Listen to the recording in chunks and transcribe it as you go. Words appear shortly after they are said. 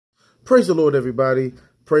Praise the Lord, everybody.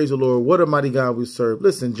 Praise the Lord. What a mighty God we serve.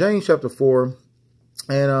 Listen, James chapter 4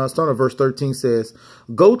 and starting at verse 13 says,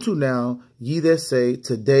 "Go to now, ye that say,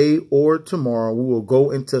 today or tomorrow we will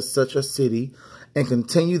go into such a city and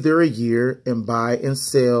continue there a year and buy and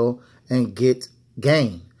sell and get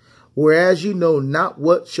gain. Whereas you know not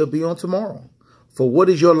what shall be on tomorrow. For what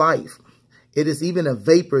is your life? It is even a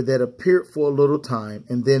vapor that appeareth for a little time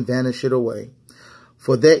and then vanisheth away.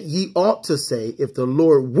 For that ye ought to say, if the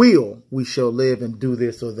Lord will, we shall live and do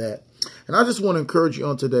this or that." And I just want to encourage you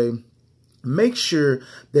on today. Make sure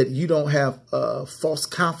that you don't have false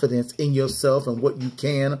confidence in yourself and what you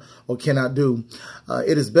can or cannot do.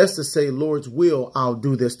 It is best to say, Lord's will, I'll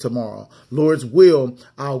do this tomorrow. Lord's will,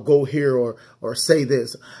 I'll go here or say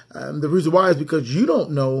this. The reason why is because you don't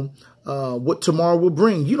know what tomorrow will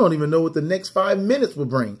bring. You don't even know what the next 5 minutes will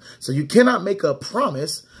bring. So you cannot make a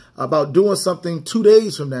promise about doing something 2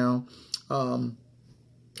 days from now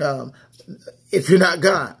if you're not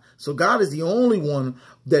God. So God is the only one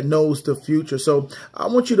that knows the future. So I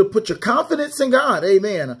want you to put your confidence in God.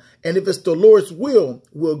 Amen. And if it's the Lord's will,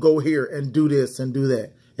 we'll go here and do this and do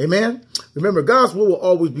that. Amen. Remember, God's will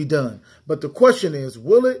always be done. But the question is,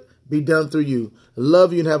 will it be done through you?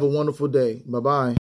 Love you and have a wonderful day. Bye-bye.